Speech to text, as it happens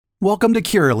Welcome to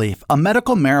Curaleaf, a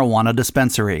medical marijuana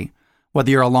dispensary.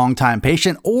 Whether you're a longtime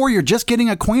patient or you're just getting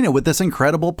acquainted with this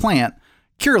incredible plant,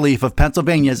 Curaleaf of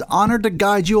Pennsylvania is honored to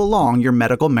guide you along your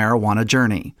medical marijuana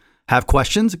journey. Have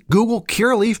questions? Google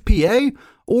Curaleaf PA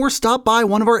or stop by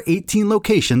one of our 18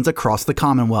 locations across the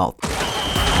Commonwealth.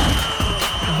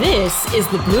 This is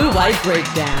the Blue White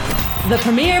Breakdown, the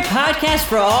premier podcast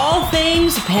for all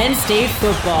things Penn State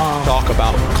football. Talk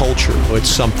about culture. It's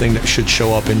something that should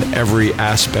show up in every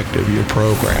aspect of your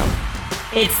program.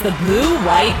 It's the Blue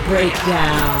White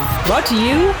Breakdown, brought to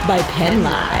you by Penn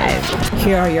Live.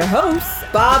 Here are your hosts,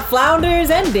 Bob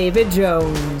Flounders and David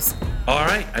Jones. All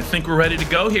right, I think we're ready to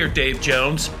go here, Dave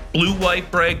Jones. Blue White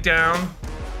Breakdown.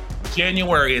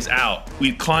 January is out.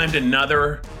 We've climbed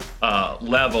another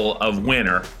level of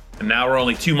winter, and now we're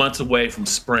only 2 months away from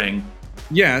spring.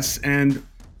 Yes, and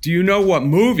do you know what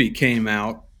movie came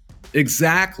out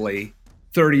exactly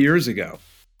 30 years ago?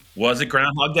 Was it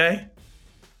Groundhog Day?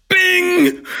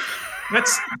 Bing!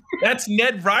 That's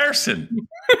Ned Ryerson.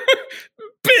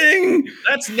 Bing!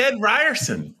 That's Ned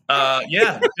Ryerson.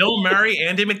 Yeah, Bill Murray,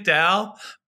 Andy McDowell.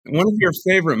 One of your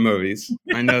favorite movies.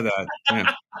 I know that.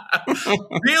 Yeah.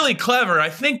 Really clever.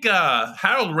 I think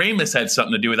Harold Ramis had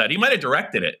something to do with that. He might have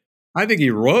directed it. I think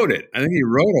he wrote it. I think he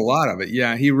wrote a lot of it.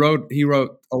 Yeah, he wrote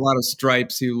a lot of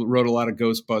Stripes. He wrote a lot of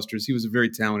Ghostbusters. He was a very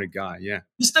talented guy. Yeah,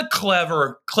 just a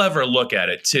clever look at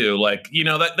it too. Like, you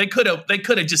know, that they could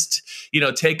have just, you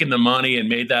know, taken the money and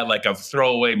made that like a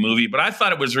throwaway movie. But I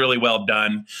thought it was really well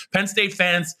done. Penn State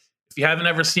fans, if you haven't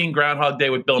ever seen Groundhog Day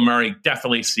with Bill Murray,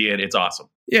 definitely see it. It's awesome.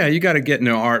 Yeah, you got to get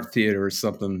into art theater or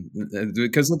something,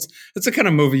 because it's the kind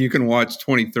of movie you can watch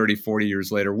 20, 30, 40 years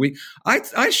later.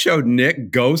 I showed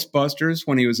Nick Ghostbusters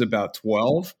when he was about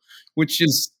 12, which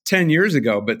is 10 years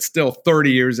ago, but still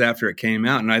 30 years after it came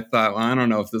out. And I thought, well, I don't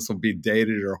know if this will be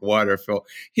dated or what, or Phil.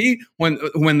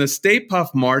 When the Stay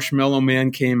Puft Marshmallow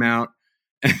Man came out,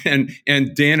 and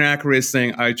Dan Aykroyd is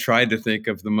saying, I tried to think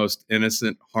of the most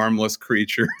innocent, harmless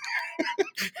creature.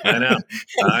 I know.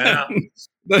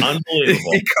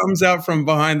 Unbelievable. He comes out from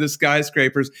behind the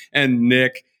skyscrapers, and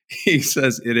Nick, he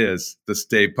says it is the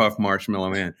Stay Puft Marshmallow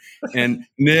Man. And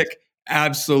Nick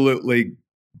absolutely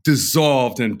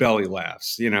dissolved in belly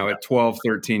laughs. You know, at 12,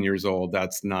 13 years old,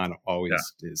 that's not always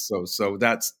is. So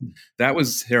that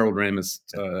was Harold Ramis,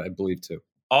 I believe, too.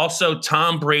 Also,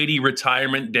 Tom Brady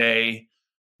Retirement Day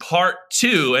Part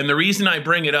 2. And the reason I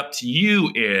bring it up to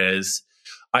you is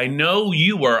I know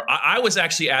you were. I was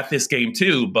actually at this game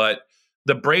too, but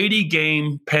the Brady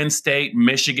game, Penn State,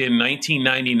 Michigan,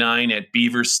 1999 at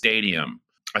Beaver Stadium.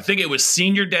 I think it was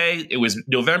senior day. It was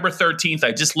November 13th.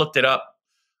 I just looked it up.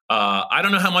 I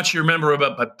don't know how much you remember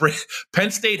about, but Penn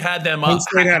State had them up.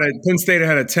 Penn State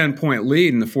had a 10-point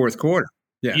lead in the fourth quarter.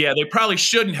 Yeah, they probably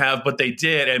shouldn't have, but they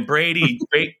did. And Brady,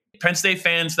 great Penn State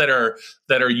fans that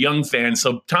are young fans.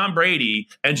 So Tom Brady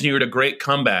engineered a great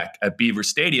comeback at Beaver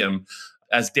Stadium,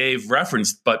 as Dave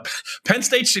referenced, but Penn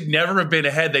State should never have been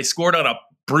ahead. They scored on a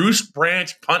Bruce Branch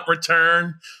punt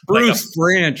return.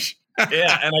 Branch.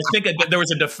 Yeah, and I think there was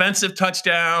a defensive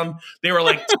touchdown. They were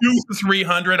like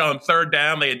 2-300 on third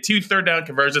down. They had 2 third-down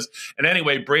conversions. And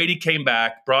anyway, Brady came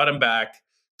back, brought him back,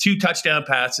 2 touchdown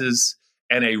passes,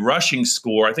 and a rushing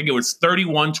score. I think it was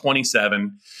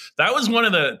 31-27. That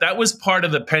was part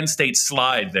of the Penn State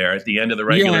slide there at the end of the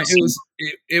regular season.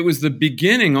 It was the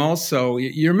beginning also.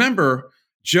 You remember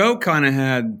Joe kind of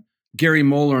had Gary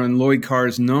Moeller and Lloyd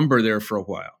Carr's number there for a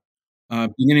while,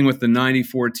 beginning with the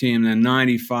 94 team, then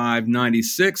 95,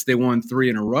 96, they won 3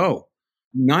 in a row.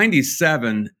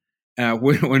 97,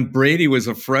 when Brady was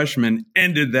a freshman,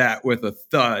 ended that with a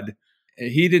thud.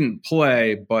 He didn't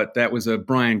play, but that was a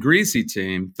Brian Griese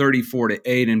team, 34-8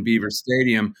 in Beaver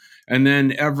Stadium. And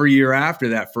then every year after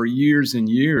that, for years and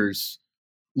years,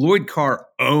 Lloyd Carr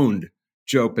owned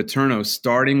Joe Paterno,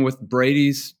 starting with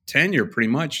Brady's tenure pretty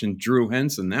much, and Drew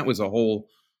Henson. That was a whole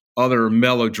other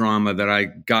melodrama that I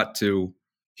got to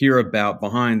hear about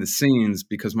behind the scenes,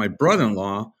 because my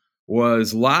brother-in-law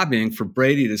was lobbying for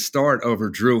Brady to start over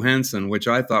Drew Henson, which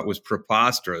I thought was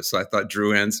preposterous. I thought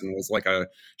Drew Henson was like a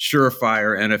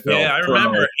surefire NFL. Yeah, I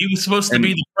remember. He was supposed to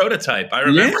be the prototype. I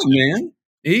remember. Yeah, man.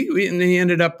 He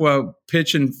ended up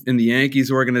pitching in the Yankees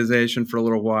organization for a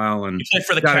little while, and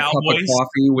for the got Cowboys. A cup of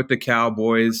coffee with the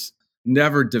Cowboys.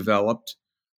 Never developed.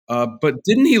 But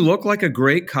didn't he look like a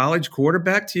great college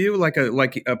quarterback to you, like an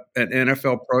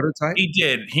NFL prototype? He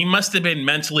did. He must have been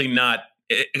mentally not.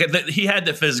 He had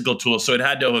the physical tools, so it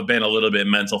had to have been a little bit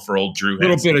mental for old Drew Henson.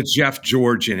 A little bit of Jeff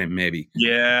George in him, maybe.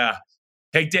 Yeah.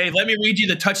 Hey, Dave, let me read you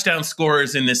the touchdown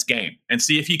scorers in this game and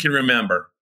see if you can remember.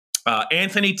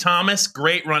 Anthony Thomas,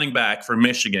 great running back for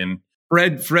Michigan.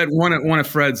 Fred, one of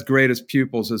Fred's greatest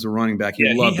pupils as a running back.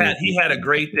 He had a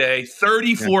great day.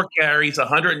 34 carries,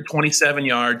 127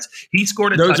 yards. He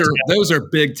scored a touchdown. Those are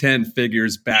Big Ten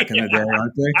figures back in the day,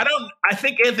 aren't they? I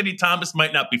think Anthony Thomas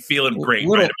might not be feeling great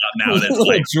right about now. That's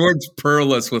like George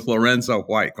Perlis with Lorenzo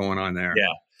White going on there.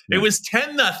 Yeah. It was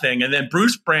 10-0, and then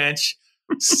Bruce Branch,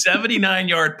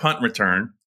 79-yard punt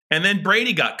return, and then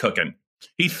Brady got cooking.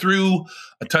 He threw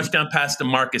a touchdown pass to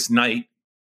Marcus Knight.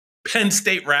 Penn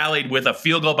State rallied with a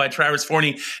field goal by Travis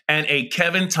Forney and a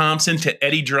Kevin Thompson to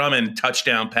Eddie Drummond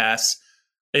touchdown pass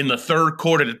in the third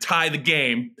quarter to tie the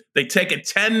game. They take a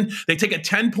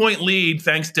 10-point lead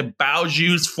thanks to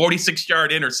Bauju's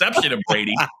 46-yard interception of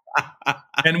Brady.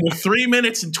 And with 3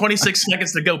 minutes and 26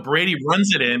 seconds to go, Brady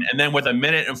runs it in. And then with 1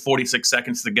 minute and 46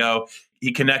 seconds to go,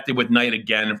 he connected with Knight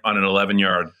again on an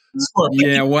 11-yard score.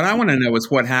 Yeah, what I want to know is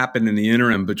what happened in the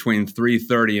interim between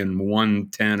 3:30 and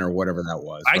 1:10 or whatever that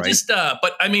was. I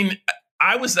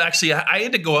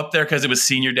had to go up there because it was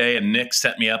senior day and Nick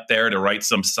sent me up there to write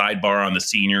some sidebar on the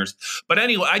seniors. But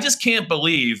anyway, I just can't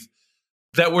believe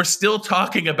that we're still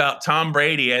talking about Tom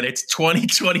Brady and it's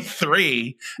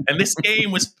 2023 and this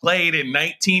game was played in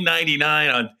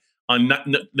 1999 on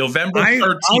November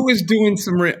 13th.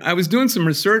 I was doing some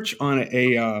research on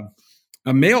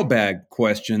a mailbag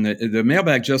question. The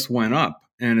mailbag just went up,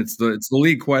 and it's the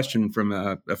lead question from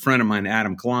a friend of mine,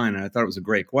 Adam Klein, and I thought it was a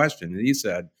great question. And he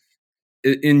said,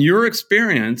 in your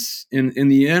experience in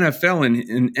the NFL and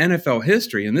in NFL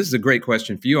history, and this is a great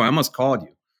question for you, I almost called you.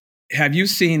 Have you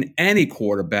seen any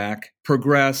quarterback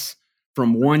progress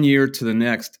from one year to the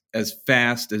next as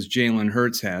fast as Jalen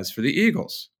Hurts has for the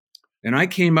Eagles? And I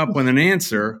came up with an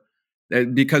answer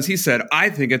because he said, I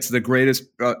think it's the greatest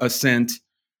ascent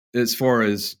as far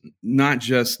as not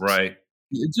just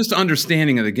just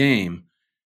understanding of the game,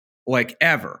 like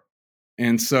ever.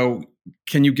 And so,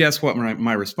 can you guess what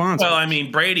my response was? Well, I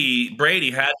mean, Brady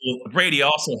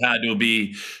also had to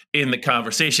be in the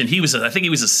conversation. I think he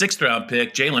was a 6th-round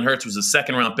pick. Jalen Hurts was a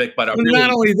 2nd-round pick. But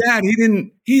not only that,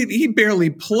 he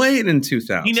barely played in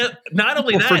 2000.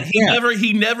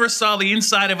 He never saw the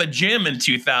inside of a gym in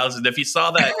 2000. If you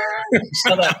saw that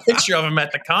picture of him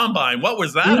at the combine, what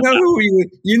was that?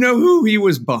 You know who he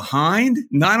was behind?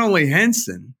 Not only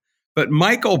Henson, but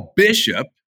Michael Bishop.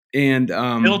 And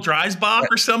Bill Dreisbach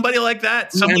or somebody like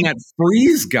that. And that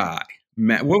Freeze guy.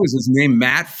 What was his name?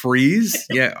 Matt Freeze?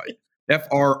 Yeah.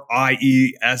 Friesz.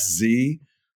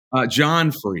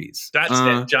 John Freeze. That's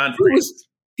it. John Freeze.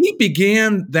 He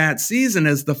began that season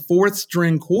as the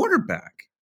 4th-string quarterback.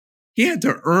 He had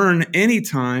to earn any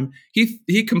time.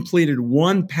 He completed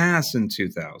one pass in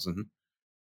 2000,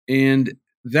 and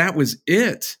that was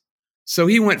it. So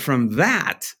he went from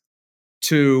that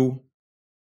to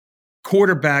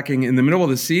quarterbacking in the middle of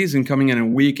the season, coming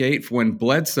in week 8 when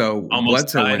Bledsoe died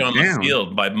went on down. The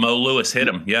field by Mo Lewis hit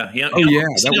him. Yeah. That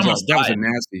was a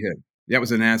nasty hit. That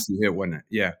was a nasty hit, wasn't it?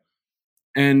 Yeah.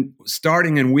 And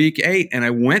starting in week 8, and I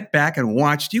went back and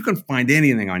watched. You can find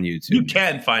anything on YouTube. You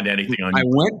can find anything on YouTube. I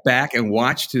went back and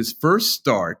watched his first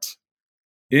start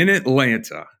in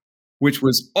Atlanta, which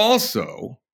was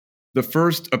also the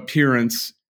first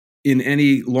appearance in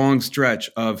any long stretch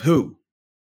of who?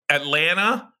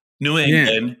 Atlanta, New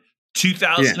England,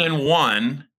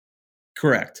 2001.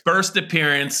 Correct. First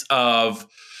appearance of.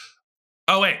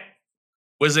 Oh wait,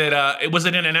 was it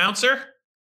an announcer?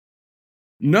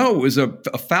 No, it was a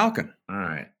Falcon. All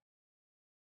right.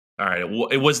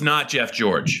 It was not Jeff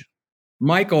George.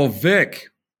 Michael Vick.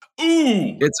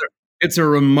 Ooh, it's a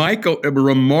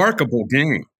remarkable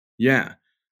game. Yeah,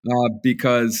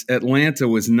 because Atlanta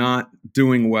was not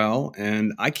doing well,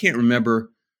 and I can't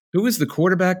remember who was the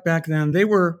quarterback back then. They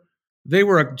were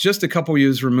just a couple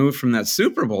years removed from that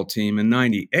Super Bowl team in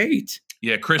 '98.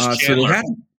 Yeah, Chris Chandler.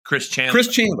 Chris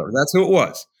Chandler, that's who it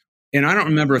was. And I don't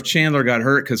remember if Chandler got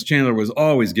hurt because Chandler was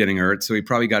always getting hurt, so he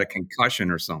probably got a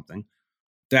concussion or something.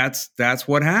 That's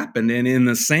what happened. And in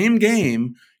the same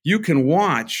game, you can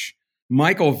watch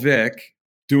Michael Vick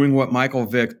doing what Michael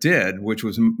Vick did, which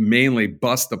was mainly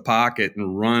bust the pocket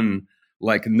and run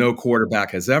like no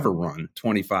quarterback has ever run,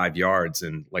 25 yards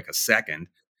in like a second.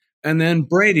 And then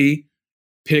Brady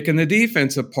picking the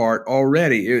defense apart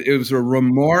already. It was a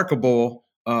remarkable,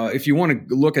 if you want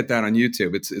to look at that on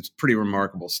YouTube, it's pretty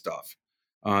remarkable stuff.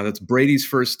 That's Brady's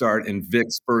first start and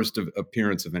Vick's first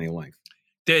appearance of any length.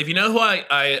 Dave, you know who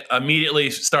I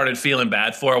immediately started feeling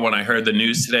bad for when I heard the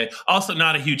news today? Also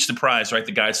not a huge surprise, right?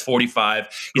 The guy's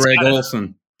 45. Greg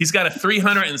Olson. He's got a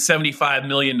 $375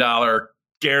 million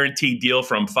guaranteed deal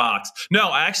from Fox. No,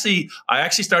 I actually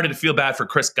started to feel bad for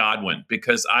Chris Godwin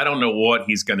because I don't know what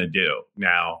he's going to do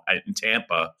now in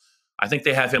Tampa. I think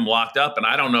they have him locked up, and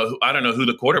I don't know who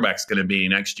the quarterback's going to be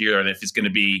next year, and if he's going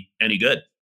to be any good.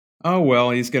 Oh,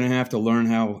 well, he's going to have to learn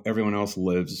how everyone else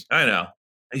lives. I know.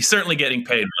 He's certainly getting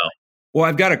paid well. Well,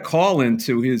 I've got a call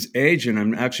into his agent.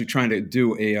 I'm actually trying to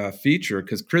do a feature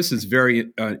because Chris is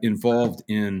very involved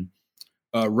in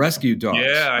rescue dogs.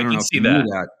 Yeah, I don't can know if see you knew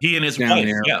that. He and his down wife.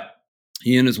 there. Yeah.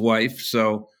 He and his wife.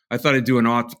 So I thought I'd do an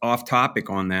off topic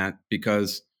on that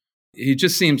because he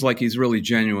just seems like he's really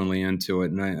genuinely into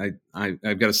it. And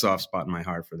I've got a soft spot in my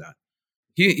heart for that.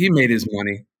 He made his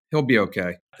money. He'll be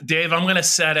okay. Dave, I'm going to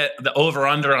set the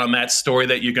over-under on that story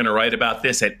that you're going to write about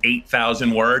this at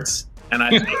 8,000 words. And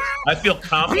I feel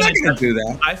confident. I'm not going to do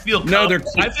that. I feel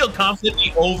confident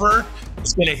the over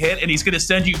is going to hit, and he's going to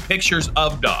send you pictures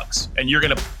of dogs, and you're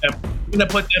going to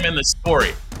put them in the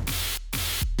story.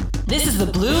 This is the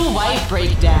Blue White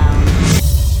Breakdown.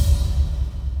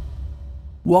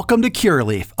 Welcome to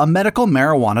Curaleaf, a medical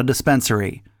marijuana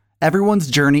dispensary. Everyone's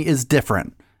journey is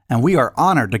different, and we are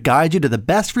honored to guide you to the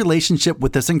best relationship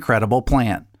with this incredible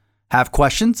plant. Have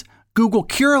questions? Google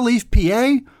Curaleaf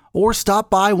PA or stop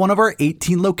by one of our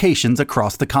 18 locations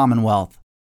across the Commonwealth.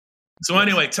 So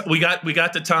anyway, we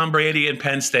got to Tom Brady and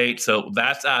Penn State, so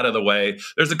that's out of the way.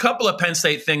 There's a couple of Penn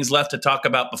State things left to talk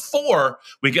about before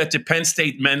we get to Penn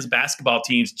State men's basketball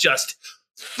teams just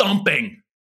thumping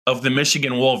of the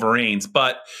Michigan Wolverines.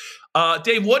 But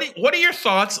Dave, what are your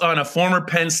thoughts on a former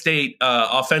Penn State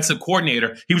offensive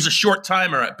coordinator? He was a short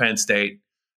timer at Penn State,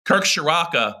 Kirk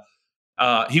Ciarrocca.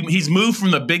 He's moved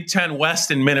from the Big Ten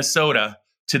West in Minnesota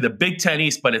to the Big Ten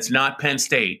East, but it's not Penn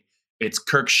State. It's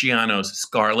Kirk Schiano's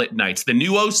Scarlet Knights. The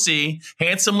new OC,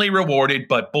 handsomely rewarded,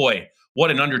 but boy, what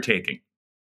an undertaking.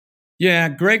 Yeah,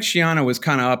 Greg Schiano was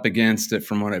kind of up against it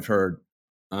from what I've heard,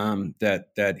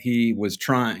 that he was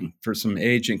trying for some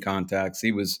agent contacts.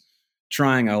 He was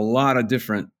trying a lot of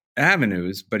different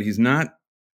avenues, but he's not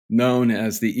known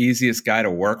as the easiest guy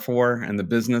to work for in the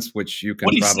business, which you can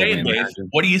probably imagine. Dave?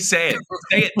 What are you saying?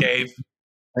 Say it, Dave.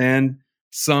 And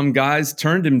some guys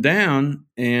turned him down,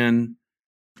 and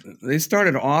they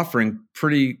started offering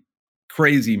pretty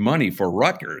crazy money for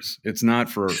Rutgers. It's not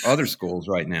for other schools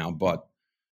right now, but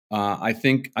I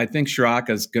think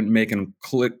Ciarrocca's making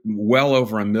well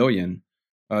over $1 million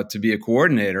to be a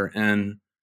coordinator. And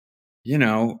you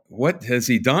know, what has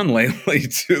he done lately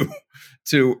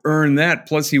to earn that?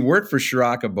 Plus, he worked for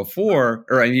Ciarrocca before,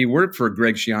 or he worked for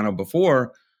Greg Schiano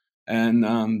before. And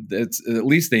it's at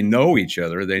least they know each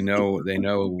other. They know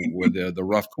where the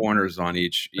rough corners on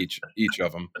each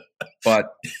of them.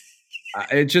 But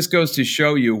it just goes to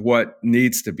show you what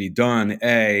needs to be done,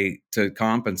 to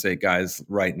compensate guys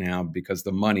right now because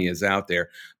the money is out there.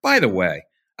 By the way,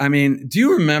 I mean, do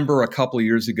you remember a couple of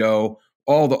years ago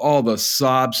all the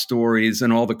sob stories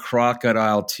and all the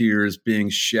crocodile tears being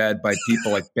shed by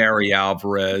people like Barry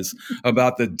Alvarez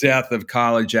about the death of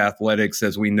college athletics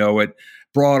as we know it,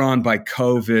 brought on by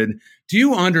COVID? Do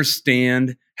you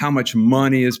understand how much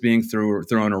money is being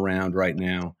thrown around right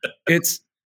now? It's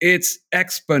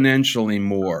exponentially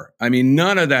more. I mean,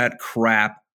 none of that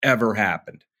crap ever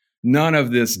happened. None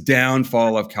of this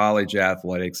downfall of college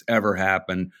athletics ever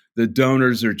happened. The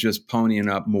donors are just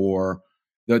ponying up more.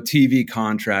 The TV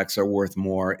contracts are worth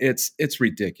more. It's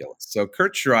ridiculous. So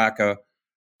Kirk Ciarrocca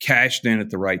cashed in at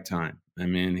the right time. I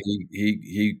mean,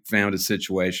 he found a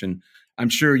situation. I'm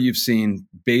sure you've seen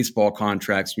baseball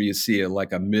contracts where you see a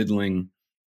middle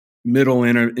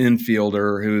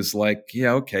infielder who's like,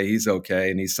 yeah, okay, he's okay,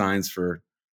 and he signs for,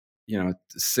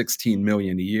 $16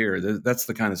 million a year. That's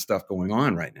the kind of stuff going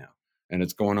on right now, and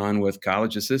it's going on with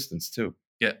college assistants too.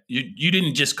 Yeah, you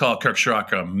didn't just call Kirk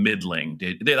Ciarrocca middling,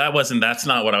 did that's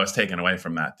not what I was taking away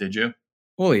from that, did you?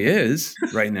 Well, he is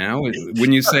right now.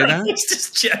 Wouldn't you say that? I was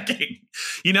just checking.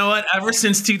 You know what? Ever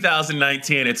since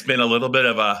 2019, it's been a little bit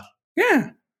of a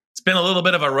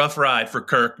rough ride for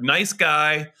Kirk. Nice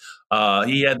guy.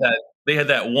 They had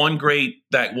that one great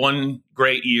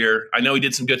year. I know he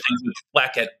did some good things with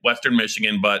Fleck at Western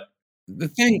Michigan, but the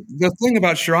thing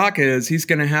about Ciarrocca is he's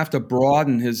going to have to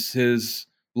broaden his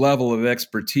level of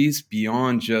expertise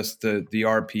beyond just the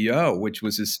RPO, which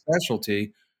was his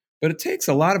specialty. But it takes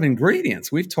a lot of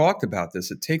ingredients. We've talked about this.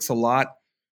 It takes a lot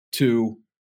to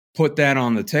put that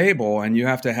on the table, and you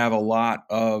have to have a lot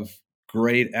of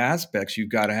great aspects.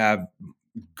 You've got to have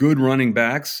good running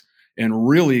backs and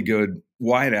really good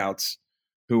wideouts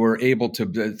who are able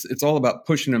to. It's all about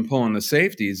pushing and pulling the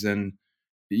safeties, and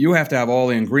you have to have all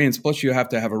the ingredients. Plus, you have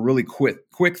to have a really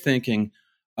quick thinking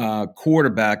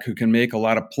quarterback who can make a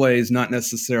lot of plays, not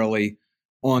necessarily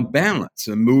on balance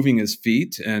and moving his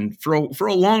feet. And for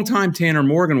a long time, Tanner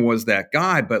Morgan was that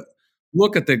guy. But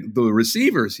look at the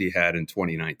receivers he had in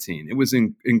 2019. It was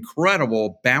an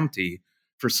incredible bounty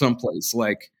for someplace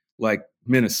like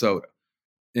Minnesota.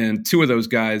 And two of those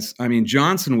guys, I mean,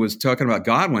 Johnson was talking about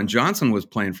Godwin. Johnson was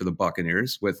playing for the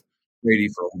Buccaneers with Brady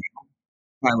for a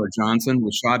while. Tyler Johnson.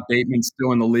 Was Rashad Bateman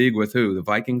still in the league with who? The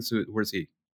Vikings? Where's he?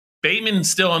 Bateman's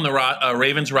still on the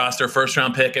Ravens roster, first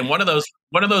round pick, and one of those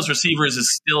receivers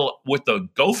is still with the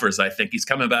Gophers. I think he's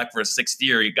coming back for a sixth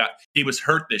year. He was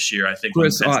hurt this year, I think.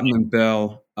 Chris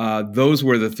Otton-Bell. Those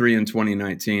were the three in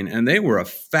 2019, and they were a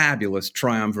fabulous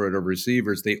triumvirate of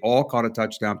receivers. They all caught a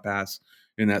touchdown pass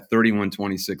in that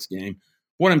 31-26 game.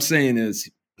 What I'm saying is,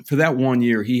 for that 1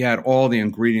 year, he had all the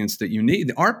ingredients that you need.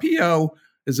 The RPO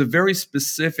is a very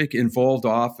specific, involved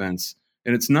offense,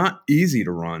 and it's not easy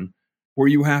to run, where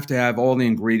you have to have all the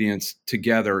ingredients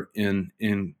together in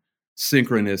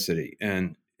synchronicity.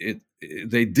 And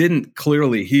they didn't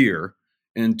clearly here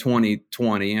in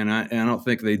 2020, and I don't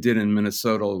think they did in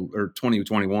Minnesota or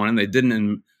 2021, and they didn't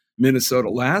in Minnesota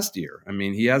last year. I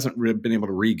mean, he hasn't been able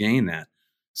to regain that.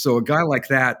 So a guy like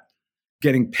that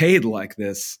getting paid like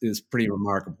this is pretty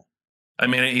remarkable. I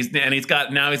mean, he's got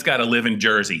to live in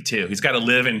Jersey too. He's got to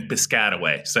live in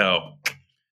Piscataway. So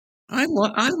I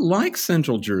like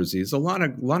Central Jersey. There's a lot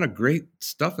of great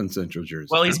stuff in Central Jersey.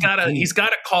 Well, he's got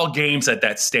to call games at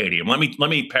that stadium. Let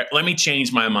me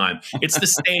change my mind. It's the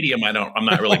stadium. I'm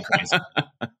not really crazy.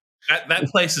 That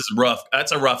place is rough.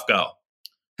 That's a rough go.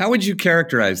 How would you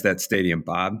characterize that stadium,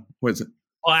 Bob? Was it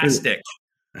plastic?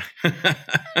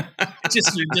 It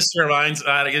just reminds.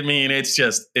 I mean, it's.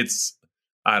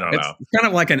 I don't know. It's kind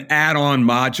of like an add-on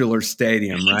modular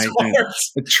stadium, right?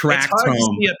 It tracks home. It's hard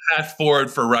to see a path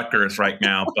forward for Rutgers right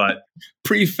now, but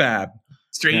prefab.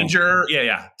 Stranger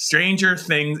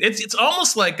things. It's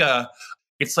almost like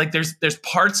there's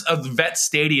parts of Vet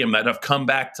Stadium that have come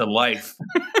back to life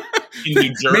in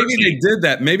New Jersey. Maybe they did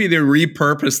that. Maybe they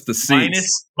repurposed the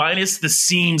seats. Minus the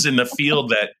seams in the field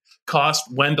that cost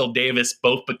Wendell Davis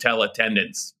both patella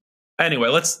tendons. Anyway,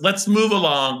 let's move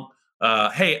along.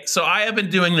 Hey, so I have been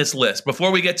doing this list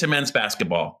before we get to men's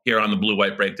basketball here on the Blue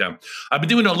White Breakdown. I've been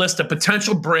doing a list of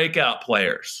potential breakout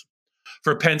players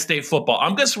for Penn State football.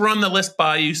 I'm just run the list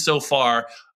by you so far.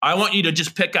 I want you to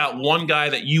just pick out one guy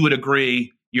that you would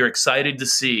agree you're excited to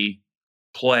see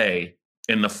play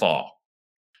in the fall.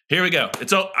 Here we go.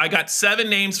 I got 7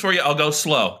 names for you. I'll go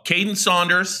slow. Caden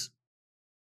Saunders,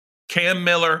 Cam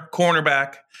Miller,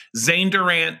 cornerback, Zane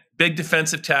Durant, big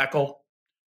defensive tackle,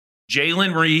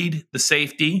 Jalen Reed, the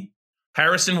safety,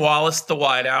 Harrison Wallace, the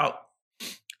wideout,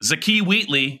 Zakee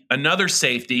Wheatley, another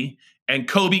safety, and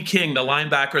Kobe King, the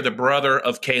linebacker, the brother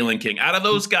of Kalen King. Out of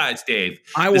those guys, Dave,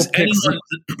 does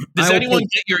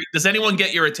anyone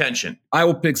get your attention? I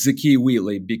will pick Zakee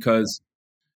Wheatley because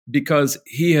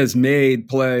he has made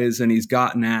plays and he's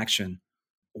gotten action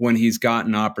when he's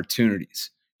gotten opportunities.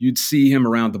 You'd see him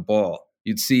around the ball.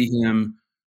 You'd see him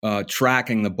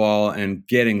tracking the ball and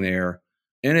getting there.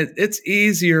 And it's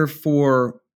easier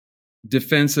for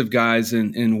defensive guys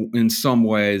in some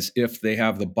ways if they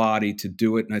have the body to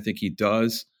do it, and I think he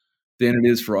does, than it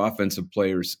is for offensive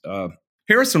players.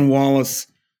 Harrison Wallace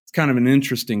is kind of an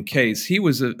interesting case. He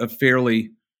was a fairly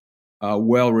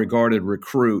well-regarded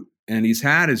recruit, and he's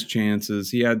had his chances.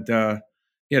 He had a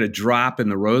drop in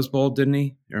the Rose Bowl, didn't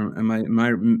he? Or am I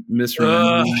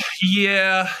misremembering?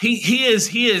 Yeah, he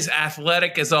is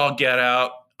athletic as all get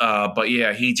out. But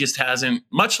yeah, he just hasn't,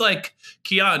 much like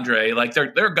Keandre, like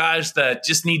there are guys that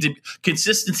just need to,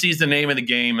 consistency is the name of the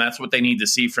game. That's what they need to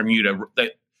see from you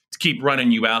to keep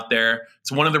running you out there.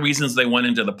 It's one of the reasons they went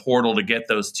into the portal to get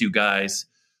those two guys,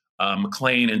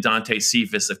 McClain and Dante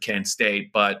Cephas of Kent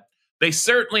State. But they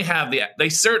certainly have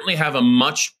a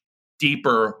much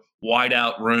deeper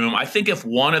wideout room. I think if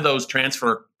one of those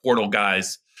transfer portal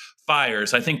guys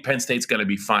fires, I think Penn State's going to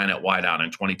be fine at wideout in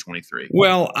 2023.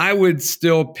 Well, I would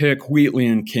still pick Wheatley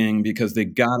and King because they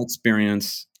got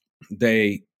experience.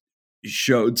 They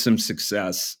showed some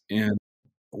success. And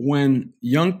when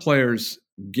young players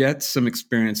get some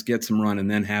experience, get some run,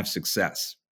 and then have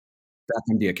success, that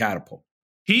can be a catapult.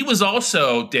 He was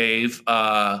also, Dave,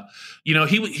 he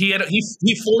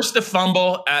forced a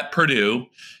fumble at Purdue.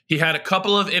 He had a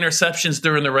couple of interceptions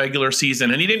during the regular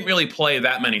season, and he didn't really play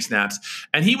that many snaps.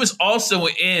 And he was also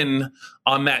in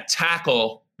on that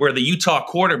tackle where the Utah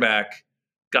quarterback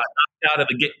got knocked out of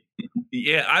the game.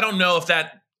 Yeah, I don't know if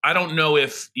that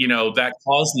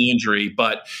caused the injury,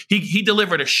 but he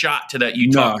delivered a shot to that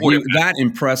Utah quarterback. That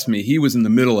impressed me. He was in the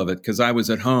middle of it because I was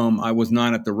at home. I was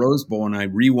not at the Rose Bowl, and I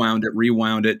rewound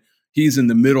it. He's in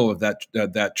the middle of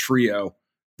that trio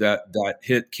that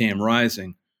hit Cam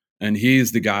Rising, and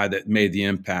he's the guy that made the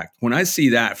impact. When I see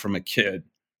that from a kid,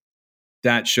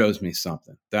 that shows me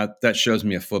something. That shows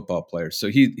me a football player. So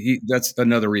he that's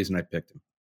another reason I picked him.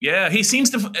 Yeah, he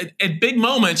seems to at big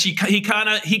moments he kind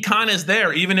of is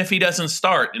there even if he doesn't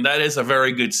start, and that is a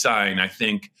very good sign. I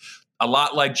think a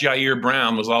lot like Jair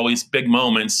Brown was always big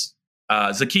moments.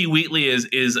 Zakee Wheatley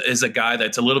is a guy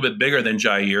that's a little bit bigger than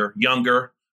Jair,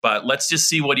 younger, but let's just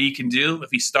see what he can do if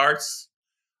he starts.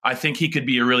 I think he could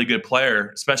be a really good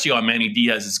player, especially on Manny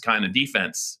Diaz's kind of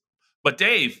defense. But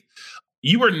Dave,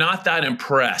 you were not that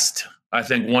impressed, I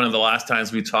think, one of the last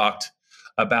times we talked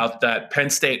about that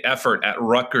Penn State effort at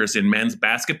Rutgers in men's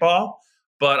basketball.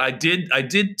 But I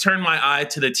did turn my eye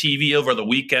to the TV over the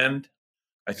weekend.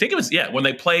 I think it was, when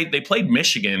they played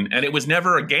Michigan, and it was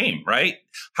never a game, right?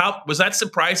 How was that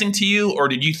surprising to you, or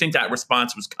did you think that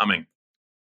response was coming?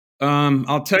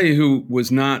 I'll tell you who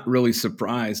was not really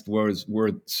surprised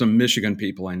were some Michigan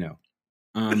people I know.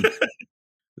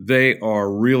 They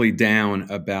are really down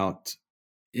about,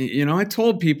 I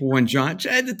told people when I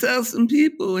tried to tell some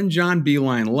people when John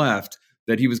Beilein left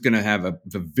that he was going to have a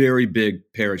very big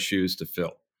pair of shoes to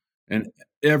fill. And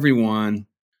everyone,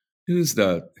 who's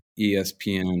the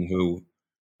ESPN who,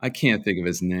 I can't think of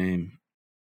his name,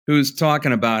 who's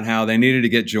talking about how they needed to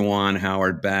get Juwan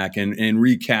Howard back and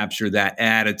recapture that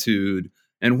attitude.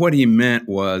 And what he meant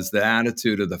was the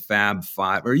attitude of the Fab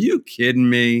Five. Are you kidding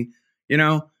me?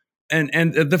 And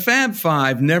the Fab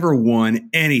Five never won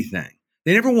anything.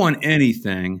 They never won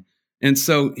anything. And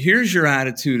so here's your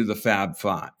attitude of the Fab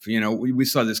Five. We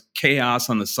saw this chaos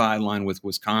on the sideline with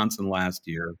Wisconsin last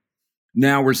year.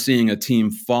 Now we're seeing a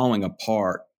team falling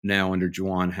apart now under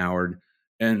Juwan Howard.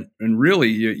 And really,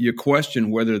 you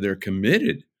question whether they're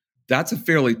committed. That's a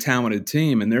fairly talented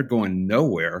team, and they're going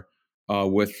nowhere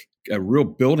with a real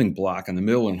building block in the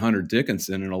middle and Hunter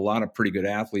Dickinson and a lot of pretty good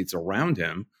athletes around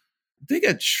him. They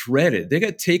got shredded. They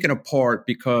got taken apart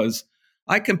because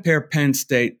I compare Penn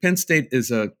State. Penn State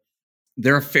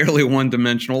they're a fairly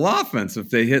one-dimensional offense. If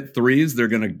they hit threes, they're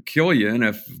going to kill you. And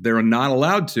if they're not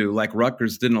allowed to, like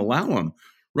Rutgers didn't allow them,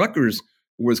 Rutgers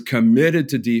was committed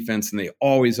to defense, and they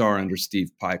always are under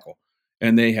Steve Pikiell.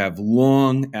 And they have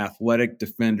long, athletic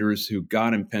defenders who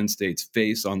got in Penn State's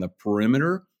face on the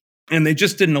perimeter, and they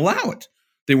just didn't allow it.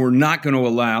 They were not going to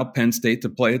allow Penn State to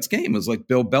play its game. It was like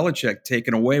Bill Belichick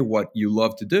taking away what you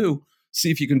love to do, see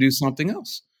if you can do something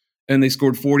else. And they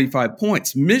scored 45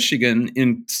 points. Michigan,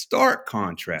 in stark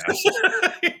contrast,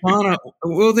 they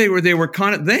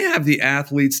have the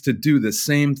athletes to do the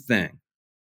same thing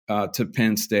to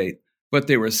Penn State, but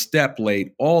they were a step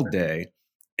late all day.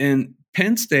 And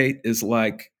Penn State is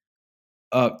like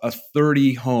a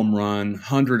 30 home run,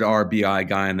 100 RBI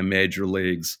guy in the major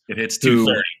leagues. It hits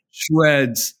 230.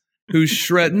 Who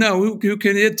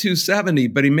can hit 270,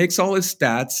 but he makes all his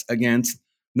stats against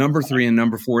number 3 and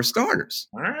number 4 starters.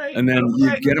 All right. And then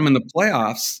you get them in the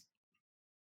playoffs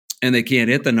and they can't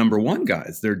hit the number 1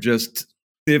 guys. They're just,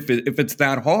 if it's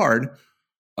that hard,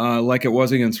 like it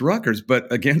was against Rutgers, but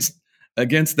against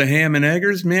the ham and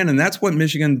eggers, man, and that's what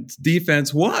Michigan's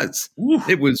defense was. Oof.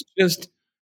 It was just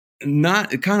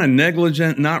not kind of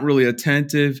negligent, not really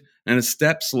attentive, and a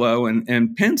step slow.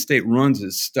 And Penn State runs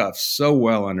his stuff so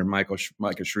well under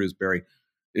Micah Shrewsbury.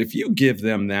 If you give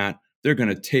them that, they're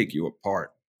going to take you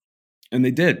apart. And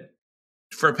they did.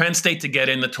 For Penn State to get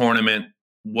in the tournament,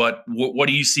 what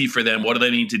do you see for them? What do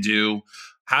they need to do?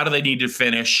 How do they need to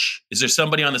finish? Is there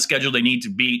somebody on the schedule they need to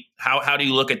beat? How do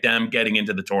you look at them getting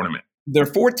into the tournament? They're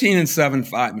 14-7,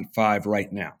 5-5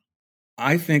 right now.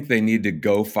 I think they need to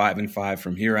go 5-5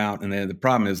 from here out. And the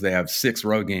problem is they have 6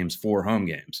 road games, 4 home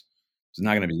games. It's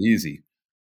not going to be easy.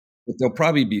 But they'll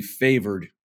probably be favored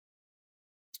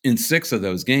in 6 of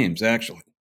those games, actually.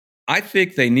 I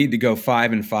think they need to go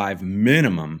 5-5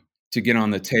 minimum to get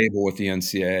on the table with the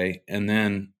NCAA. And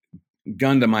then,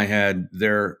 gun to my head,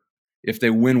 if they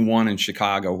win one in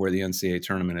Chicago, where the NCAA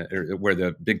tournament, or where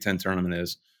the Big Ten tournament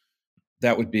is,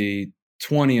 that would be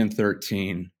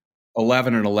 20-13,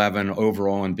 11-11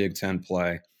 overall in Big Ten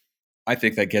play. I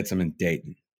think that gets them in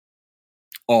Dayton.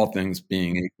 All things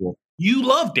being equal. You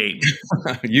love Dayton.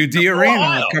 UD Arena.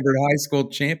 I covered high school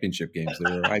championship games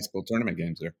there, high school tournament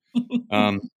games there.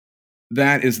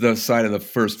 That is the side of the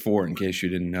first 4, in case you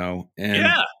didn't know. And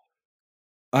yeah.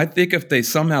 I think if they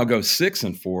somehow go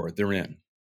 6-4, they're in.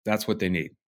 That's what they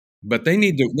need. But they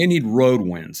need road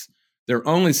wins. Their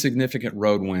only significant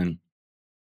road win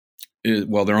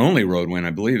their only road win,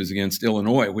 I believe, is against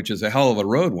Illinois, which is a hell of a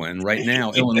road win. Right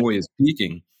now, Illinois is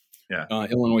peaking. Yeah.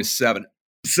 Illinois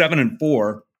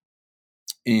 7-4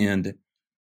 and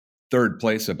 3rd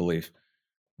place, I believe.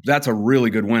 That's a really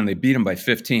good win. They beat them by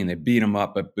 15. They beat them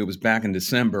up, but it was back in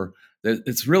December.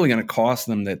 It's really going to cost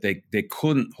them that they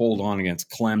couldn't hold on against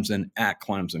Clemson at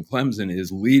Clemson. Clemson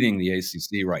is leading the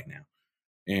ACC right now.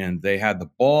 And they had the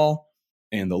ball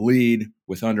and the lead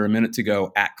with under a minute to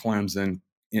go at Clemson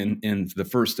in the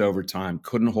first overtime.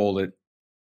 Couldn't hold it.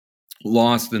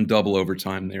 Lost in double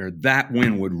overtime there. That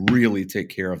win would really take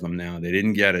care of them now. They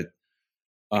didn't get it.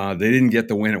 They didn't get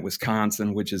the win at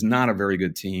Wisconsin, which is not a very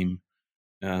good team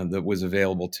that was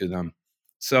available to them.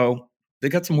 So they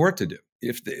got some work to do.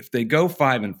 If they go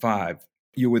 5-5,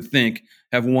 you would think,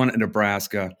 have won at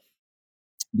Nebraska.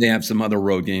 They have some other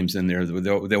road games in there.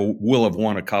 They will have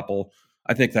won a couple.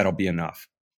 I think that'll be enough.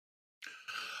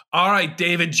 All right,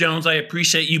 David Jones, I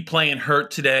appreciate you playing hurt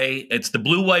today. It's the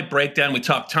Blue-White Breakdown. We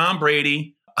talked Tom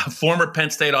Brady, a former Penn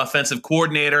State offensive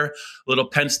coordinator, little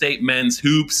Penn State men's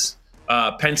hoops,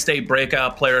 Penn State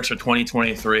breakout players for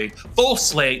 2023. Full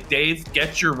slate. Dave,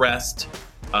 get your rest,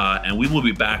 and we will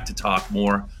be back to talk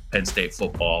more Penn State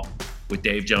football with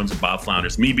Dave Jones and Bob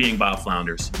Flounders, me being Bob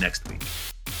Flounders, next week.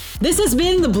 This has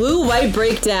been the Blue-White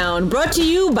Breakdown, brought to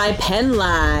you by Penn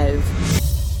Live.